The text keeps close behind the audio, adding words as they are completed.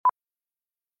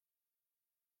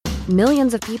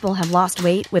Millions of people have lost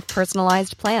weight with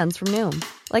personalized plans from Noom.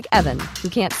 Like Evan, who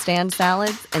can't stand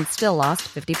salads and still lost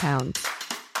 50 pounds.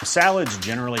 Salads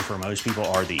generally for most people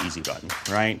are the easy button,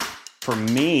 right? For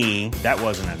me, that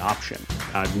wasn't an option.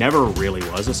 I never really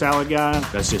was a salad guy.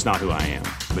 That's just not who I am.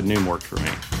 But Noom worked for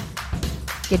me.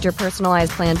 Get your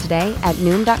personalized plan today at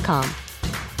Noom.com.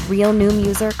 Real Noom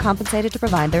user compensated to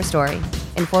provide their story.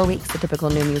 In 4 weeks, the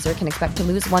typical Noom user can expect to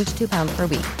lose 1 to 2 pounds per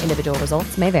week. Individual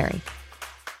results may vary.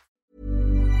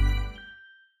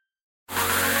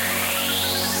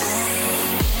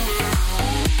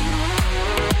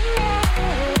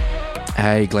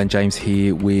 Hey, Glenn James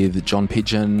here with John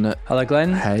Pigeon. Hello,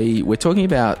 Glenn. Hey, we're talking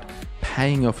about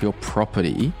paying off your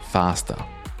property faster,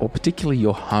 or particularly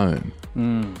your home.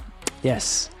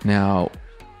 Yes. Now,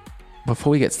 before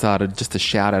we get started, just a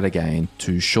shout out again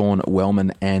to Sean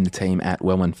Wellman and the team at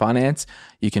Wellman Finance.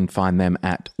 You can find them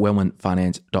at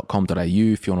wellmanfinance.com.au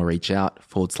if you want to reach out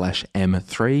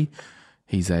 /M3.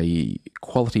 He's a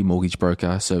quality mortgage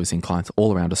broker servicing clients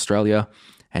all around Australia,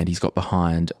 and he's got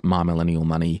behind My Millennial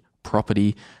Money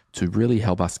Property to really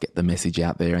help us get the message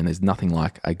out there, and there's nothing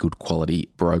like a good quality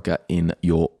broker in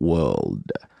your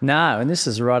world. No, and this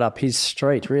is right up his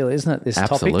street, really, isn't it, this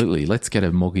Absolutely. topic? Let's get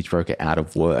a mortgage broker out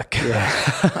of work.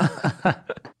 Yeah.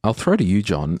 I'll throw to you,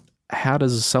 John. How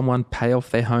does someone pay off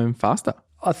their home faster?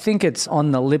 I think it's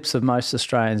on the lips of most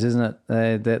Australians, isn't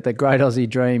it? The great Aussie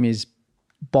dream is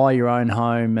buy your own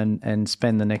home and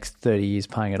spend the next 30 years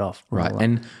paying it off. Right.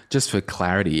 And just for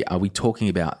clarity, are we talking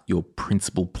about your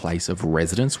principal place of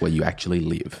residence where you actually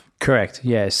live? Correct,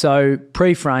 yeah. So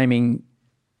pre-framing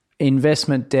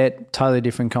investment debt, totally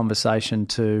different conversation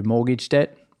to mortgage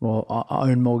debt or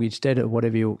own mortgage debt or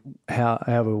whatever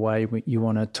however way you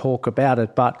want to talk about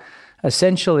it. But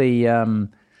essentially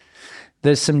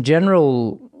there's some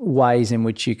general ways in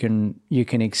which you can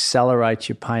accelerate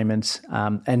your payments,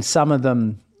 and some of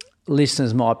them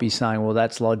listeners might be saying, well,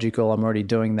 that's logical, I'm already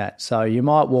doing that. So you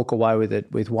might walk away with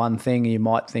it with one thing, and you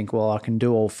might think, well, I can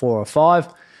do all 4 or 5,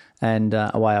 and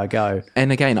away I go.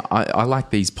 And again, I like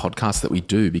these podcasts that we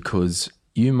do because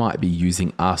you might be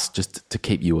using us just to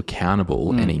keep you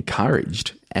accountable and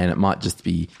encouraged, and it might just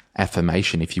be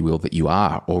affirmation, if you will, that you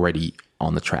are already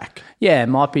on the track. Yeah, it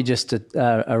might be just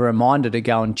a reminder to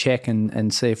go and check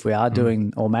and see if we are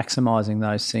doing or maximising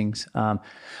those things. On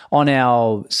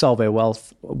our Solve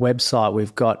Wealth website,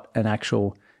 we've got an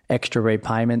actual extra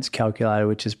repayments calculator,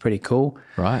 which is pretty cool.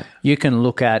 Right. You can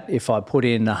look at, if I put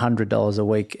in $100 a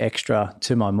week extra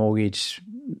to my mortgage,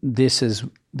 this is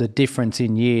the difference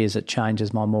in years it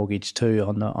changes my mortgage to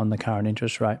on the current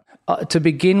interest rate. To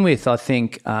begin with, I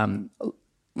think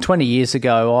 20 years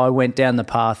ago, I went down the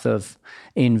path of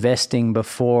investing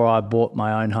before I bought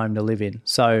my own home to live in.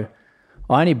 So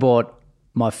I only bought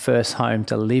my first home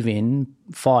to live in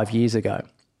 5 years ago.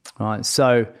 Right.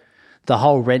 So the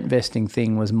whole rent vesting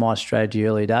thing was my strategy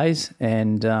early days,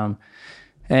 and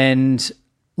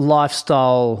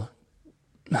lifestyle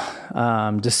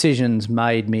decisions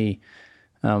made me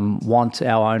want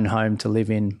our own home to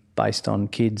live in based on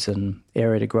kids and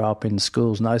area to grow up in,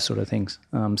 schools and those sort of things.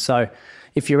 So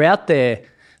if you're out there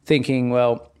thinking,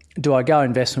 well, do I go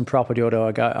investment property or do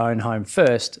I go own home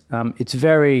first? It's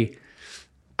very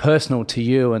personal to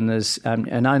you, and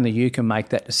and only you can make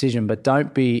that decision. But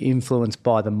don't be influenced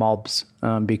by the mobs,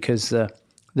 because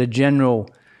the general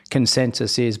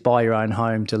consensus is buy your own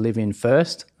home to live in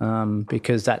first,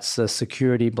 because that's the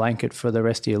security blanket for the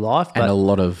rest of your life. And a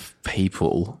lot of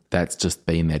people, that's just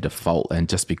been their default. And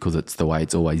just because it's the way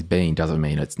it's always been doesn't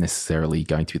mean it's necessarily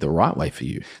going to be the right way for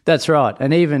you. That's right.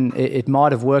 And even it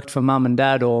might have worked for mum and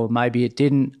dad, or maybe it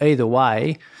didn't. Either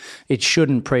way, it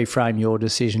shouldn't pre-frame your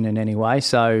decision in any way.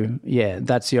 So, yeah,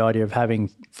 that's the idea of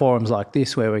having forums like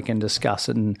this where we can discuss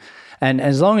it. And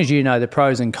as long as you know the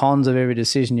pros and cons of every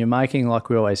decision you're making, like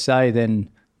we always say, then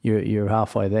you're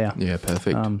halfway there. Yeah,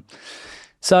 perfect.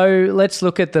 So let's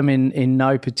look at them in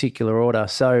no particular order.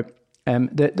 So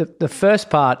the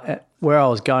first part where I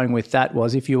was going with that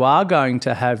was, if you are going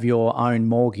to have your own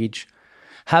mortgage,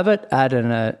 have it at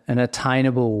an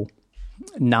attainable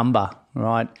number,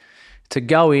 right? To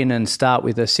go in and start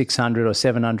with a 600 or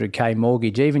 700K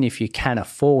mortgage, even if you can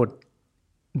afford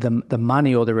the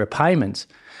money or the repayments,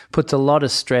 puts a lot of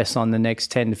stress on the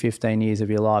next 10 to 15 years of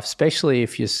your life, especially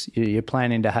if you're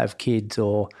planning to have kids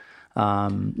or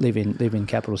live in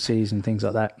capital cities and things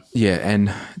like that. Yeah,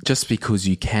 and just because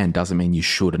you can doesn't mean you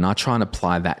should. And I try and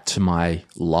apply that to my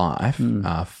life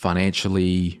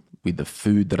financially, with the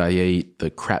food that I eat, the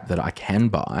crap that I can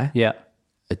buy. Yeah.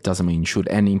 It doesn't mean you should.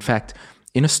 And in fact,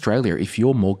 in Australia, if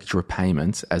your mortgage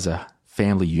repayments as a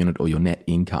family unit or your net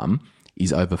income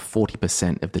is over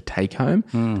 40% of the take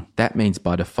home, that means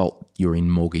by default you're in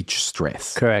mortgage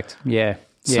stress. Correct. Yeah.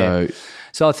 So,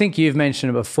 So I think you've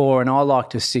mentioned it before, and I like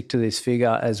to stick to this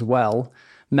figure as well.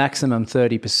 Maximum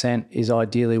 30% is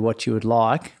ideally what you would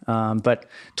like, but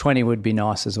 20 would be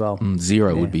nice as well.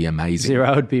 zero would be amazing.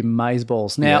 Zero would be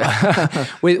mazeballs. Now,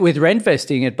 with rent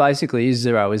vesting, it basically is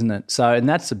zero, isn't it? So, and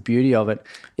that's the beauty of it.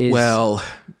 Is, Well,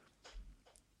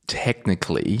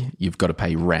 technically, you've got to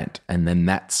pay rent, and then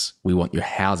we want your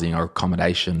housing or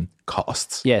accommodation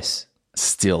costs yes,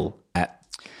 still at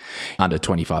under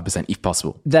 25% if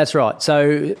possible. that's right.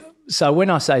 So when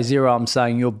I say zero, I'm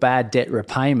saying your bad debt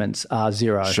repayments are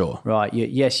zero. Sure. Right.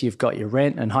 Yes, you've got your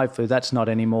rent, and hopefully that's not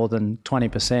any more than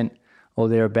 20% or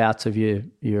thereabouts of your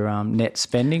net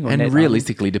spending. Or And net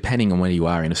realistically, depending on where you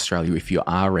are in Australia, if you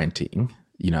are renting,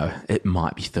 it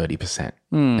might be 30%.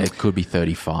 It could be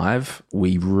 35%.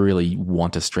 We really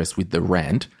want to stress with the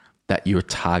rent that your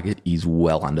target is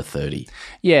well under 30.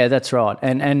 Yeah, that's right.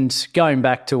 And going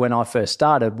back to when I first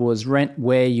started, was rent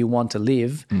where you want to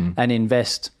live and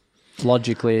invest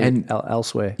logically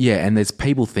elsewhere. Yeah, and there's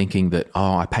people thinking that,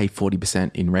 I pay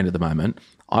 40% in rent at the moment.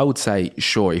 I would say,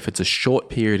 sure, if it's a short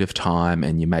period of time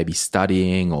and you may be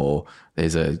studying or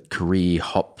there's a career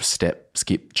hop, step,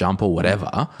 skip, jump or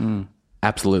whatever,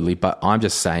 absolutely. But I'm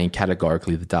just saying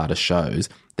categorically the data shows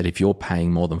that if you're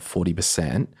paying more than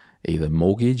 40%, either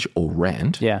mortgage or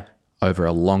rent, over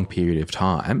a long period of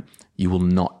time, you will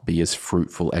not be as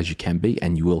fruitful as you can be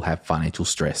and you will have financial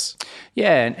stress.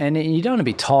 Yeah, and you don't want to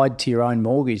be tied to your own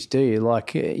mortgage, do you?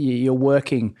 Like you're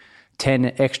working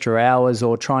 10 extra hours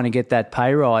or trying to get that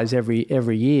pay rise every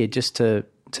year just to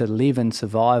live and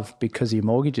survive because your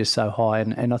mortgage is so high.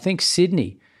 And I think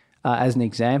Sydney, as an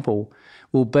example,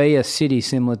 will be a city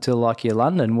similar to like your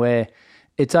London where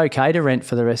it's okay to rent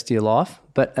for the rest of your life,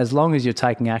 but as long as you're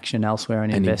taking action elsewhere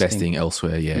and investing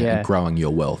elsewhere, and growing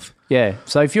your wealth. Yeah.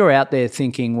 So if you're out there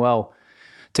thinking, well,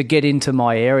 to get into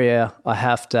my area, I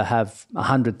have to have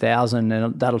 100,000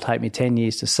 and that'll take me 10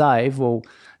 years to save. Well,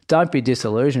 don't be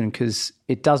disillusioned because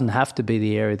it doesn't have to be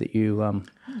the area that you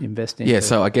invest in. Yeah.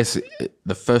 So I guess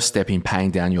the first step in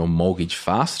paying down your mortgage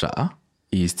faster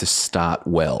is to start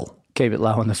well. Keep it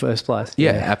low in the first place.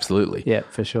 Yeah, absolutely. Yeah,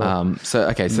 for sure.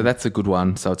 So that's a good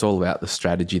one. So it's all about the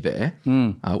strategy there.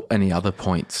 Any other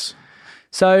points?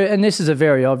 So, and this is a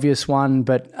very obvious one,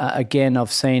 but again,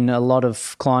 I've seen a lot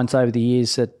of clients over the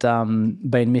years that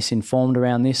been misinformed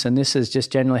around this, and this is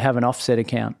just generally have an offset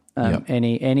account.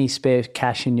 Any spare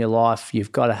cash in your life,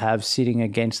 you've got to have sitting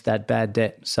against that bad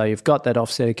debt. So you've got that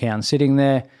offset account sitting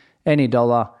there, any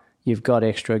dollar you've got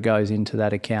extra goes into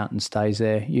that account and stays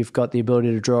there. You've got the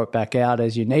ability to draw it back out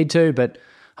as you need to, but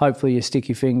hopefully your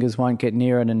sticky fingers won't get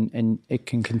near it and it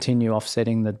can continue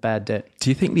offsetting the bad debt. Do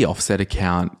you think the offset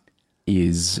account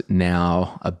is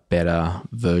now a better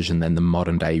version than the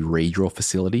modern day redraw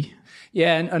facility?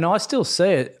 Yeah, and I still see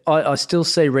it. I still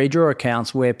see redraw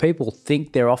accounts where people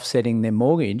think they're offsetting their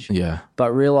mortgage,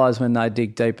 but realise when they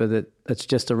dig deeper that it's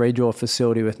just a redraw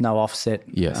facility with no offset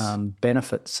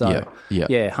benefits. So,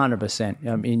 100%.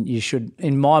 I mean, you should,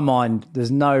 in my mind,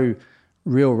 there's no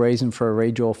real reason for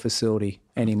a redraw facility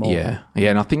anymore. Yeah,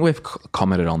 and I think we've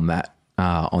commented on that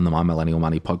on the My Millennial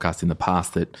Money podcast in the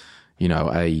past that,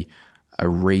 a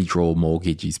redraw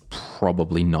mortgage is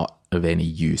probably not of any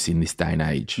use in this day and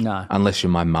age. No. Unless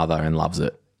you're my mother and loves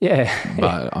it. Yeah.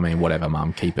 But, I mean, whatever,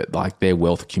 mum, keep it. Like, their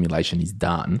wealth accumulation is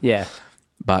done. Yeah.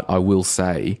 But I will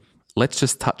say, let's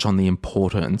just touch on the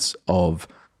importance of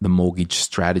the mortgage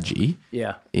strategy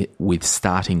with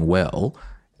starting well.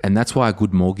 And that's why a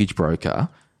good mortgage broker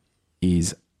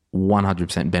is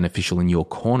 100% beneficial in your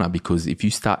corner, because if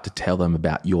you start to tell them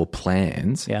about your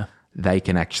plans, they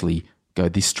can actually go,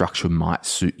 this structure might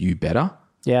suit you better.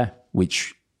 Yeah.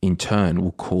 Which in turn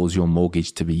will cause your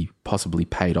mortgage to be possibly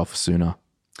paid off sooner.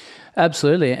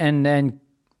 Absolutely. And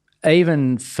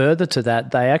even further to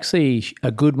that,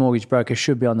 a good mortgage broker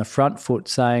should be on the front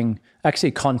foot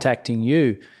contacting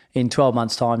you in 12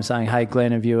 months' time saying, hey,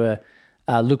 Glenn, have you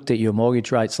looked at your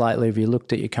mortgage rates lately? Have you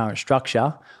looked at your current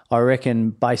structure? I reckon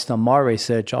based on my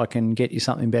research, I can get you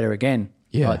something better again.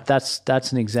 Yeah. Right?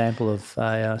 That's an example of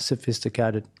a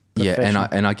sophisticated professional. Yeah,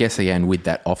 and I guess, again, with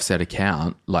that offset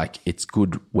account, like it's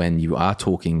good when you are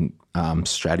talking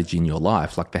strategy in your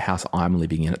life, like the house I'm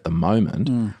living in at the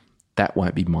moment, that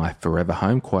won't be my forever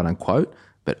home, quote unquote,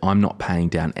 but I'm not paying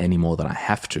down any more than I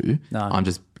have to. No. I'm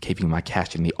just keeping my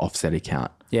cash in the offset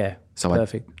account. Yeah, so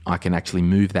perfect. I can actually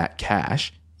move that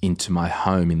cash into my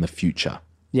home in the future.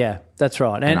 Yeah, that's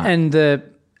right. And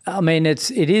I mean,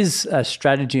 it is a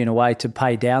strategy in a way to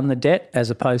pay down the debt as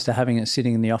opposed to having it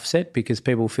sitting in the offset, because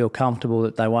people feel comfortable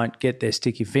that they won't get their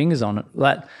sticky fingers on it.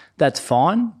 That's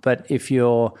fine, but if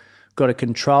you're got a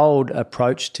controlled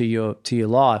approach to your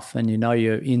life and you know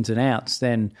your ins and outs,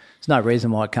 then there's no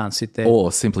reason why it can't sit there.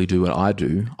 Or simply do what I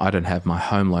do. I don't have my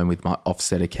home loan with my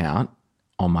offset account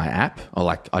on my app, or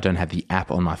like I don't have the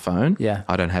app on my phone. Yeah.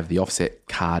 I don't have the offset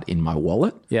card in my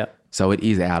wallet. Yeah. So it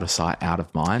is out of sight, out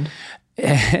of mind.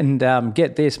 And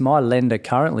get this, my lender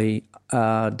currently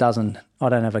doesn't. I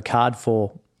don't have a card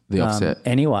for The offset.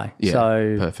 anyway. Yeah,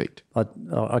 so perfect.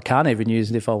 I can't even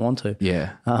use it if I want to.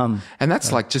 Yeah. And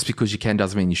that's like, just because you can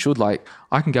doesn't mean you should. Like,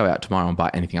 I can go out tomorrow and buy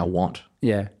anything I want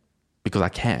Yeah. because I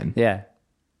can, Yeah.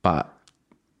 but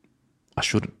I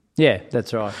shouldn't. Yeah,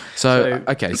 that's right.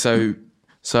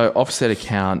 So offset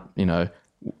account,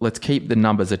 let's keep the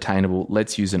numbers attainable.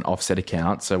 Let's use an offset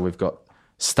account. So we've got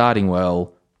starting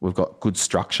well, we've got good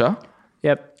structure.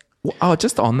 Yep. Oh,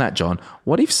 just on that, John,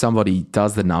 what if somebody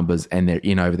does the numbers and they're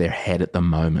in over their head at the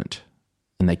moment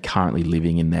and they're currently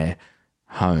living in their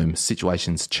home,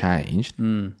 situation's changed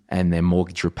and their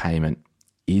mortgage repayment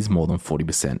is more than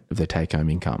 40% of their take-home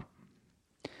income?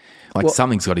 Like,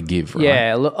 something's got to give, right?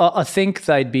 Yeah, look, I think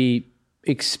they'd be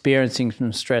experiencing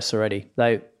some stress already.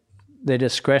 Their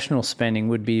discretional spending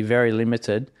would be very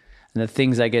limited, and the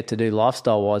things they get to do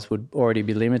lifestyle-wise would already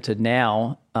be limited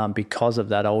now because of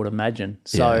that, I would imagine.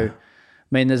 So, Yeah. I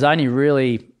mean, there's only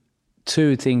really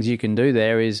two things you can do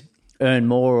there is earn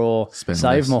more or Spend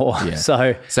save less. more. Yeah.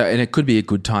 So, and it could be a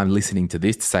good time listening to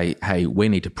this to say, hey, we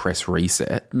need to press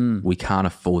reset. We can't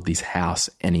afford this house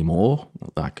anymore.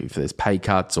 Like, if there's pay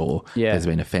cuts or there's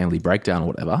been a family breakdown or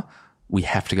whatever, we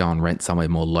have to go and rent somewhere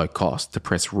more low cost to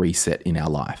press reset in our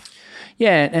life.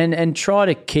 yeah, and try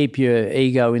to keep your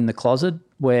ego in the closet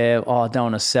where, I don't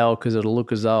want to sell because it'll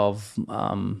look as though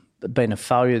I've been a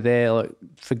failure there. Like,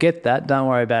 forget that. Don't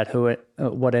worry about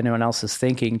what anyone else is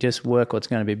thinking. Just work what's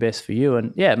going to be best for you.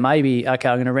 And maybe, okay,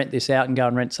 I'm going to rent this out and go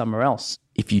and rent somewhere else.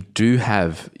 If you do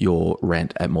have your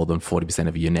rent at more than 40%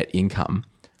 of your net income,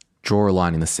 draw a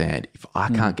line in the sand. If I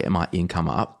can't get my income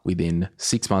up within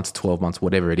 6 months, 12 months,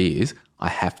 whatever it is, I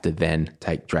have to then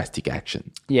take drastic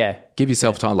action. Yeah. Give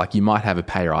yourself time. Like, you might have a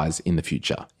pay rise in the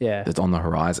future that's on the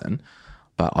horizon,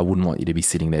 but I wouldn't want you to be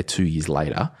sitting there 2 years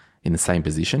later in the same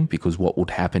position, because what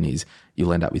would happen is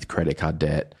you'll end up with credit card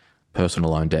debt, personal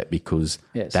loan debt, because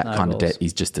that kind of debt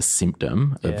is just a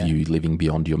symptom of you living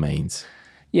beyond your means.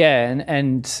 Yeah,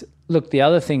 and look, the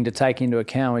other thing to take into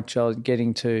account, which I was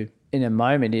getting to in a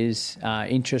moment, is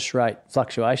interest rate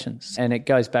fluctuations. And it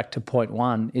goes back to point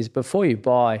one, is before you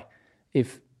buy,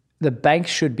 if the bank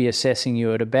should be assessing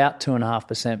you at about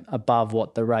 2.5% above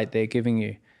what the rate they're giving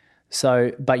you.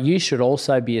 So, but you should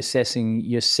also be assessing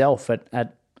yourself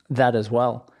at that as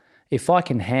well. If I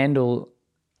can handle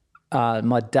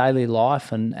my daily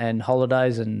life and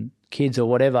holidays and kids or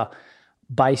whatever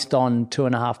based on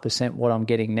 2.5% what I'm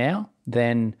getting now,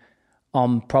 then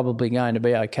I'm probably going to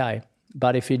be okay.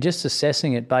 But if you're just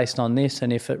assessing it based on this,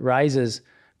 and if it raises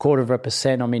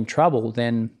 0.25%, I'm in trouble,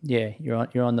 then you're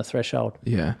on the threshold.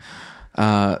 Yeah.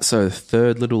 So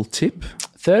third little tip.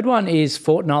 Third one is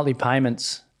fortnightly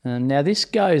payments. Now this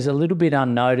goes a little bit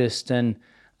unnoticed, and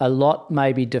a lot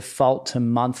maybe default to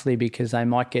monthly because they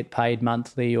might get paid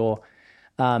monthly or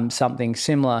something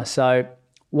similar. So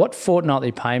what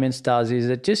fortnightly payments does is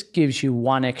it just gives you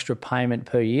one extra payment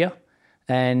per year.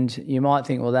 And you might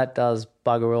think, well, that does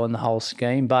bugger all in the whole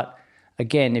scheme. But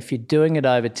again, if you're doing it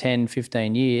over 10,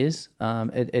 15 years,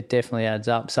 it definitely adds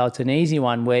up. So it's an easy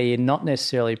one where you're not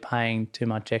necessarily paying too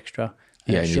much extra.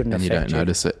 Yeah, and you don't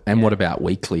notice it. And what about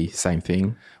weekly? Same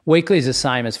thing? Weekly is the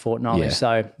same as fortnightly. Yeah.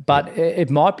 So, but it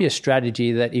might be a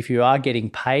strategy that if you are getting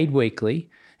paid weekly,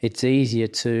 it's easier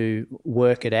to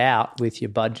work it out with your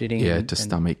budgeting. Yeah, to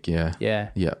stomach. Yeah. Yeah.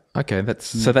 Yeah. Okay.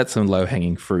 So that's some low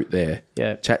hanging fruit there.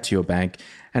 Yeah. Chat to your bank.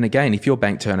 And again, if your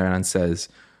bank turns around and says,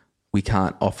 we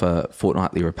can't offer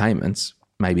fortnightly repayments,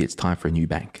 maybe it's time for a new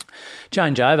bank.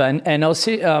 Change over. And I was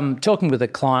talking with a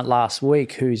client last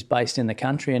week who's based in the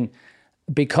country, and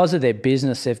because of their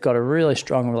business, they've got a really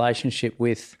strong relationship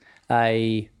with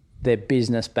their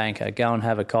business banker. Go and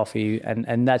have a coffee,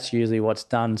 and that's usually what's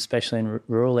done, especially in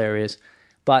rural areas.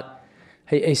 But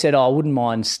he said, I wouldn't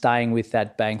mind staying with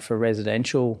that bank for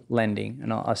residential lending.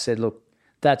 And I said, look,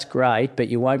 that's great, but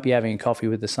you won't be having a coffee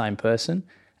with the same person,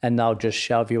 and they'll just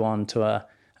shove you on to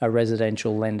a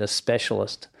residential lender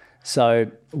specialist.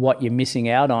 So what you're missing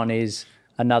out on is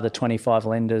another 25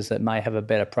 lenders that may have a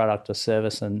better product or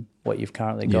service than what you've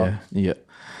currently got. Yeah.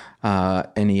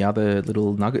 Any other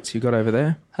little nuggets you got over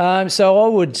there? So I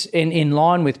would, in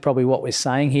line with probably what we're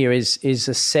saying here, is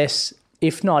assess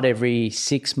if not every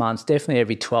 6 months, definitely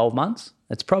every 12 months.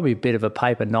 It's probably a bit of a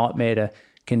paper nightmare to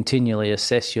continually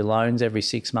assess your loans every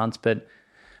 6 months, but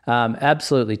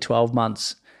absolutely 12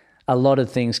 months. A lot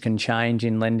of things can change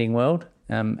in lending world,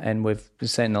 and we've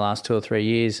seen in the last 2 or 3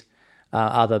 years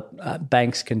other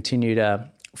banks continue to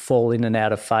fall in and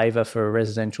out of favour for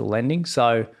residential lending.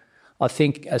 So I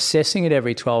think assessing it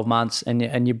every 12 months,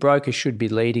 and your broker should be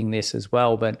leading this as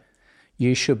well, but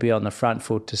you should be on the front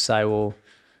foot to say, well,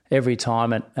 every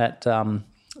time at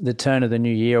the turn of the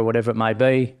new year or whatever it may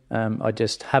be, I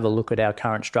just have a look at our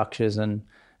current structures and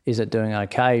is it doing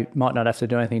okay? Might not have to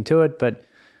do anything to it, but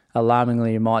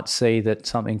alarmingly you might see that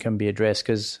something can be addressed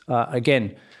because,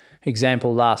 again,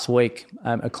 example last week,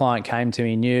 a client came to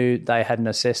me, knew they hadn't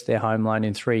assessed their home loan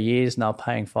in 3 years and they were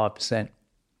paying 5%.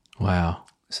 Wow.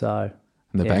 So,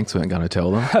 and the banks weren't going to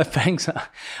tell them? Banks,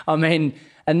 I mean,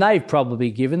 and they've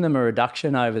probably given them a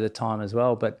reduction over the time as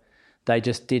well, but they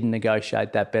just didn't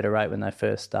negotiate that better rate when they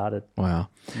first started. Wow.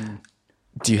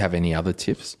 Do you have any other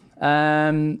tips?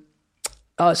 So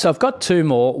I've got 2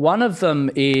 more. One of them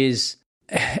is,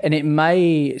 and it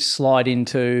may slide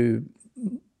into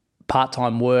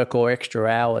part-time work or extra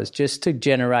hours, just to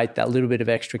generate that little bit of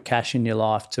extra cash in your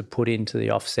life to put into the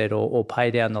offset or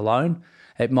pay down the loan.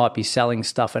 It might be selling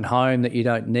stuff at home that you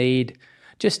don't need,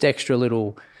 just extra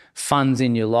little funds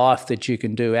in your life that you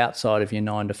can do outside of your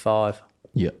 9 to 5.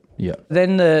 Yeah.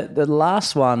 Then the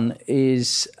last one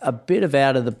is a bit of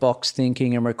out-of-the-box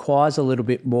thinking and requires a little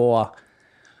bit more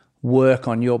work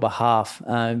on your behalf.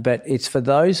 But it's for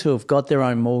those who have got their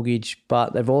own mortgage,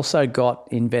 but they've also got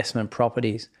investment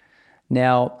properties.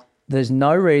 Now, there's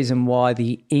no reason why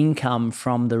the income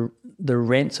from the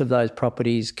rents of those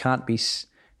properties can't be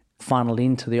funneled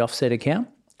into the offset account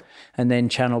and then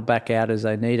channeled back out as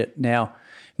they need it. Now,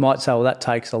 you might say, well, that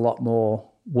takes a lot more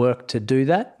work to do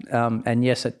that. And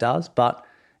yes, it does. But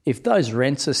if those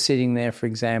rents are sitting there, for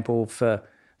example, for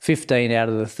 15 out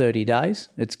of the 30 days,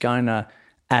 it's going to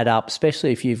add up,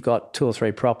 especially if you've got 2 or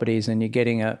 3 properties and you're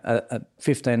getting a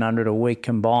 $1,500 a week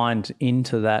combined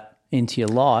into your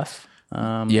life.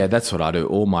 Yeah, that's what I do.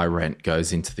 All my rent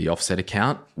goes into the offset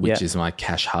account, which is my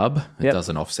cash hub. It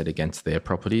doesn't offset against their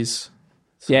properties.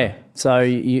 So. Yeah, so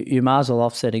you might as well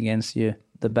offset against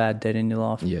the bad debt in your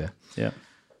life. Yeah.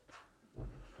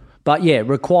 But yeah, it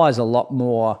requires a lot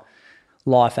more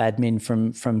life admin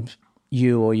from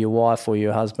you or your wife or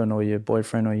your husband or your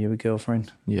boyfriend or your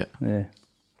girlfriend. Yeah.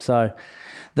 So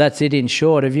that's it in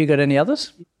short. Have you got any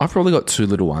others? I've probably got 2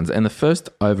 little ones. And the first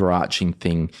overarching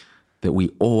thing that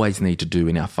we always need to do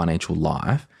in our financial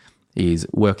life is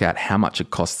work out how much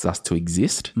it costs us to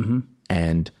exist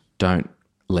and don't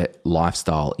let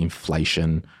lifestyle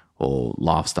inflation or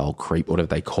lifestyle creep, whatever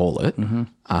they call it,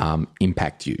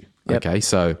 impact you. Yep. Okay,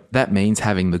 so that means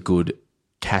having the good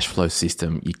cash flow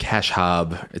system, your cash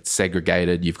hub, it's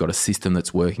segregated, you've got a system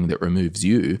that's working that removes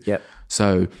you. Yep.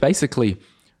 So basically,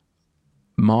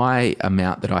 my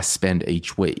amount that I spend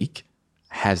each week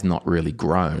has not really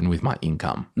grown with my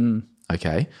income.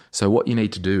 Okay, so what you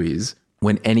need to do is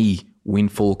when any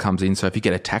windfall comes in, so if you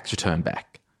get a tax return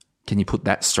back, can you put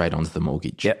that straight onto the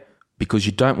mortgage? Yep. Because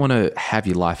you don't want to have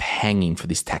your life hanging for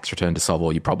this tax return to solve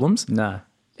all your problems. No.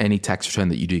 Any tax return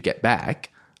that you do get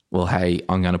back, well, hey,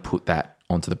 I'm going to put that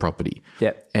onto the property.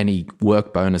 Yep. Any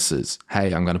work bonuses,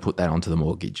 hey, I'm going to put that onto the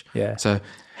mortgage. Yeah. So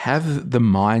have the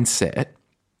mindset,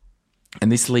 and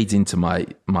this leads into my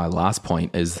last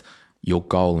point, is your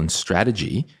goal and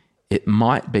strategy. It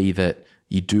might be that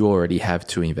you do already have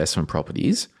 2 investment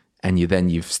properties and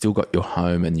you've still got your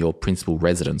home and your principal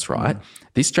residence, right?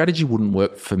 This strategy wouldn't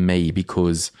work for me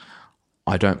because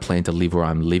I don't plan to live where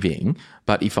I'm living.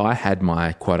 But if I had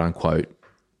my quote unquote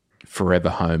forever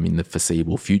home in the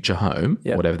foreseeable future home,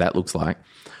 whatever that looks like,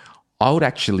 I would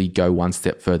actually go one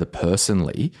step further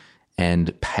personally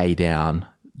and pay down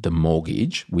the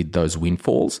mortgage with those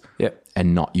windfalls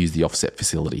and not use the offset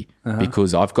facility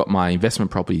because I've got my investment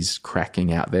properties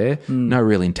cracking out there. No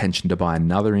real intention to buy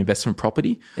another investment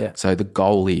property. So the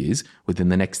goal is within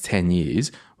the next 10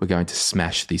 years, we're going to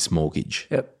smash this mortgage.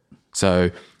 So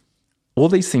all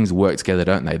these things work together,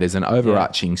 don't they? There's an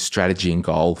overarching strategy and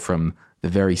goal from the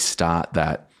very start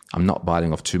that I'm not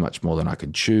biting off too much more than I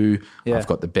can chew. I've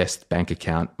got the best bank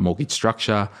account mortgage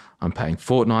structure. I'm paying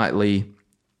fortnightly.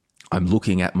 I'm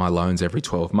looking at my loans every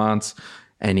 12 months.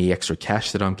 Any extra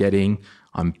cash that I'm getting,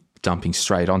 I'm dumping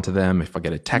straight onto them. If I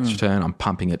get a tax return, I'm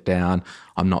pumping it down.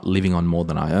 I'm not living on more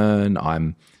than I earn.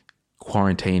 I'm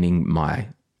quarantining my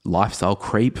lifestyle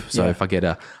creep. So if I get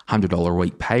a $100 a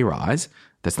week pay rise,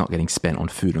 that's not getting spent on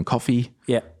food and coffee.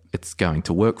 It's going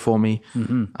to work for me.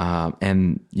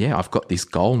 And I've got this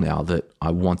goal now that I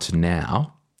want to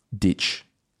now ditch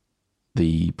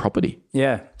the property.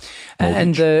 Yeah.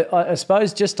 And I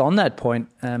suppose just on that point,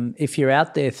 if you're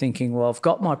out there thinking, well, I've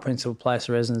got my principal place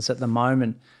of residence at the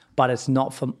moment, but it's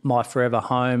not for my forever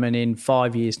home, and in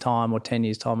 5 years' time or 10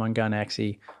 years' time I'm going to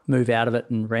actually move out of it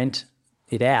and rent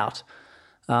it out,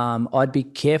 I'd be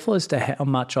careful as to how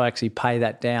much I actually pay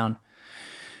that down,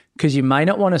 because you may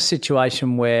not want a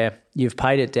situation where you've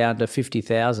paid it down to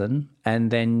 $50,000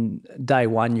 and then day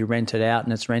one you rent it out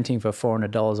and it's renting for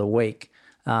 $400 a week.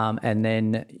 And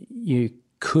then you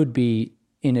could be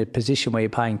in a position where you're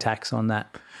paying tax on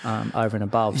that over and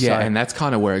above. Yeah, So, and that's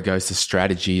kind of where it goes to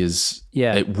strategy is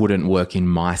Yeah. it wouldn't work in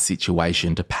my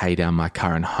situation to pay down my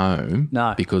current home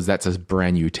No. because that's a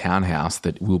brand new townhouse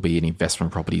that will be an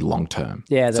investment property long term.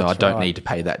 Yeah, so I that's don't right. need to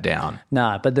pay that down.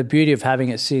 no, but the beauty of having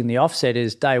it sitting in the offset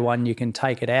is day one you can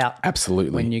take it out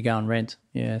Absolutely. when you go and rent.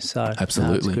 Yeah, so no,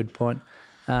 Absolutely. that's a good point.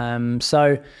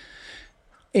 So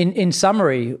in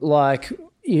summary, like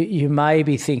you may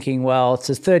be thinking, well, it's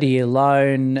a 30-year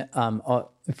loan.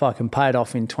 If I can pay it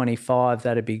off in 25,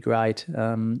 that'd be great.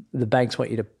 The banks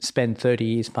want you to spend 30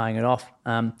 years paying it off.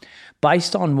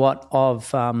 Based on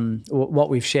what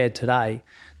we've shared today,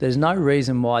 there's no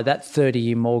reason why that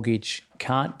 30-year mortgage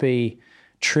can't be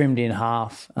trimmed in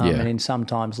half and in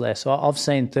sometimes less. So I've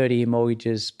seen 30-year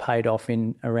mortgages paid off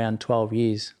in around 12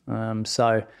 years.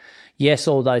 So yes,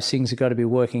 all those things have got to be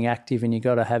working active and you've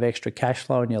got to have extra cash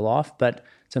flow in your life, but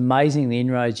it's amazing the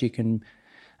inroads you can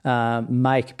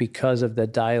make because of the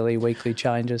daily, weekly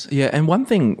changes. Yeah, and one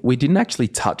thing we didn't actually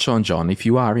touch on, John, if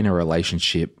you are in a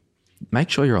relationship,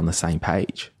 make sure you're on the same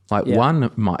page. Like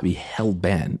one might be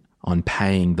hell-bent on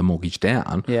paying the mortgage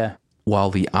down, Yeah.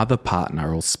 while the other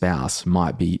partner or spouse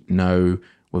might be, no,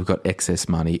 we've got excess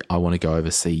money, I want to go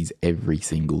overseas every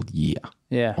single year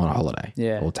Yeah. on a holiday.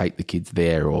 Yeah. Or take the kids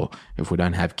there, or if we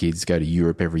don't have kids, go to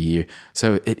Europe every year.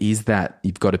 So it is that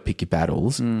you've got to pick your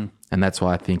battles. And that's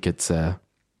why I think it's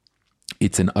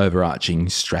an overarching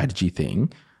strategy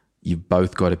thing. You've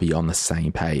both got to be on the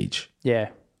same page. Yeah.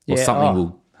 Or Yeah. something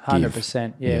will give.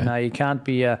 100%. Yeah. Yeah. No, you can't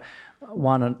be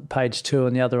one on page 2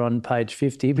 and the other on page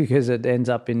 50 because it ends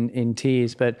up in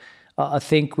tears. But I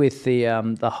think with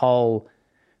the whole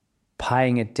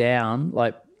paying it down,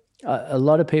 like a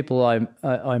lot of people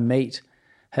I meet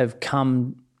have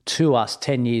come to us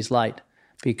 10 years late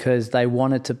because they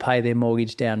wanted to pay their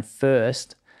mortgage down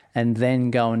first and then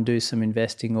go and do some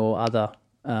investing or other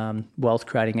wealth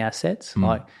creating assets.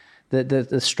 Like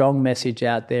the strong message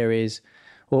out there is,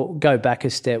 well, go back a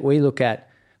step. We look at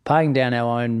paying down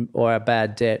our own or our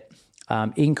bad debt,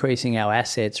 increasing our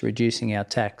assets, reducing our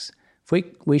tax.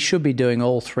 We should be doing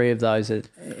all three of those at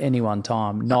any one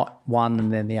time, not one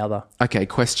and then the other. Okay,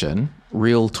 question.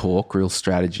 Real talk, real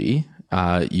strategy.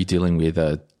 You're dealing with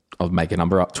I'll make a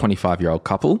number up, 25-year-old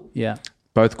couple. Yeah.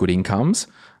 Both good incomes.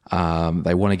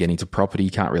 They want to get into property,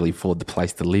 can't really afford the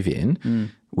place to live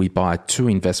in. We buy 2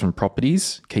 investment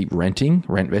properties, keep rent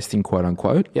vesting, quote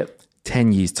unquote. Yep.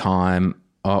 10 years time,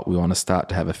 we want to start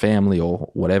to have a family or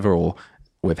whatever, or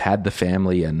we've had the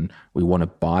family and we want to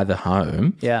buy the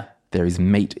home. Yeah. There is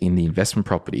meat in the investment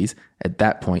properties. At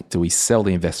that point, do we sell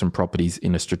the investment properties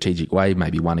in a strategic way,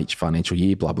 maybe one each financial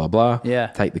year, blah, blah, blah. Yeah.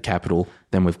 Take the capital.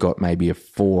 Then we've got maybe a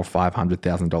 $400,000 or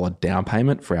 $500,000 down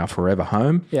payment for our forever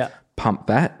home. Yeah. Pump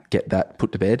that, get that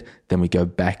put to bed. Then we go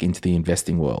back into the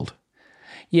investing world.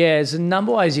 Yeah, there's a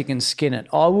number of ways you can skin it.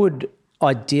 I would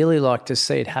ideally like to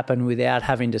see it happen without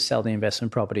having to sell the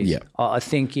investment properties. Yeah. I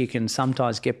think you can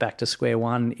sometimes get back to square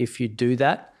one if you do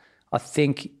that. I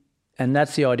think, and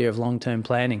that's the idea of long-term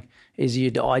planning, is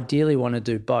you'd ideally want to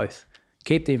do both.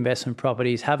 Keep the investment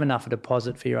properties, have enough a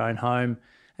deposit for your own home,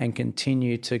 and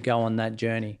continue to go on that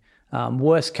journey.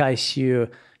 Worst case, your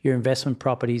investment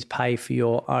properties pay for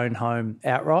your own home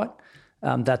outright.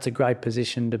 That's a great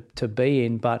position to be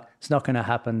in, but it's not going to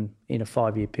happen in a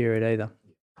 5-year period either.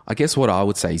 I guess what I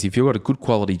would say is if you've got a good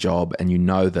quality job and you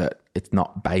know that it's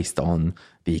not based on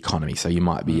the economy, so you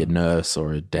might be a nurse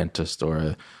or a dentist or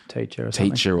a Teacher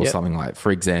or something like,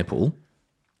 for example,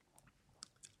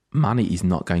 money is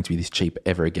not going to be this cheap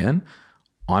ever again.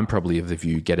 I'm probably of the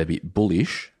view, get a bit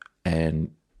bullish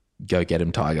and go get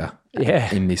him, Tiger,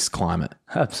 in this climate.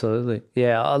 Absolutely.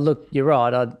 Yeah, look, you're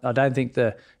right. I don't think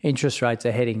the interest rates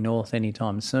are heading north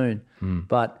anytime soon.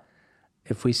 But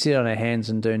if we sit on our hands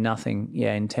and do nothing,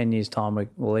 in 10 years' time,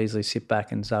 we'll easily sit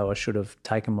back and say, I should have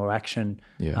taken more action.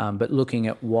 Yeah. But looking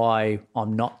at why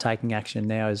I'm not taking action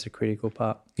now is a critical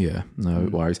part. Yeah, no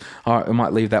worries. All right, I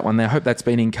might leave that one there. I hope that's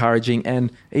been encouraging.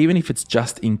 And even if it's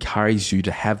just encouraged you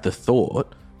to have the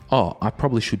thought, I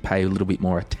probably should pay a little bit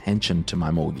more attention to my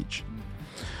mortgage.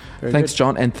 Thanks,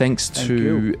 John, and thanks Thank to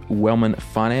you.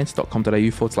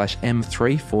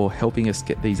 wellmanfinance.com.au/M3 for helping us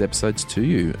get these episodes to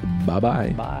you.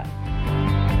 Bye-bye. Bye.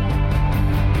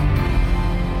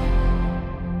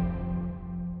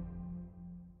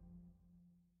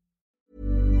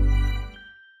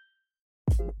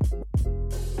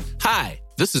 Hi,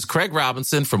 this is Craig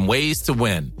Robinson from Ways to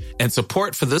Win, and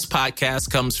support for this podcast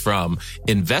comes from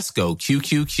Invesco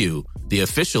QQQ, the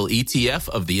official ETF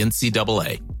of the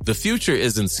NCAA. The future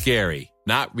isn't scary.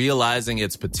 Not realizing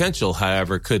its potential,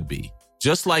 however, could be.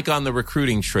 Just like on the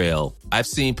recruiting trail, I've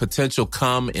seen potential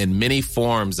come in many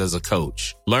forms as a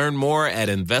coach. Learn more at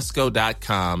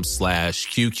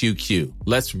Invesco.com/QQQ.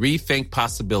 Let's rethink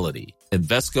possibility.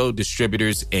 Invesco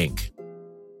Distributors, Inc.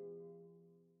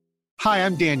 Hi,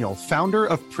 I'm Daniel, founder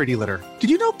of Pretty Litter.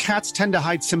 Did you know cats tend to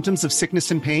hide symptoms of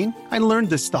sickness and pain? I learned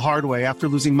this the hard way after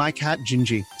losing my cat,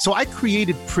 Gingy. So I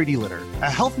created Pretty Litter, a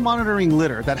health monitoring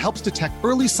litter that helps detect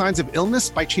early signs of illness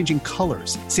by changing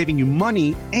colors, saving you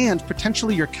money and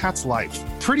potentially your cat's life.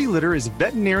 Pretty Litter is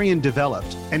veterinarian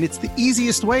developed, and it's the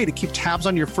easiest way to keep tabs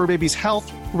on your fur baby's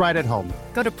health right at home.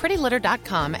 Go to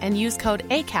prettylitter.com and use code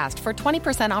ACAST for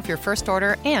 20% off your first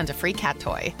order and a free cat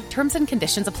toy. Terms and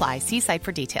conditions apply. See site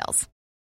for details.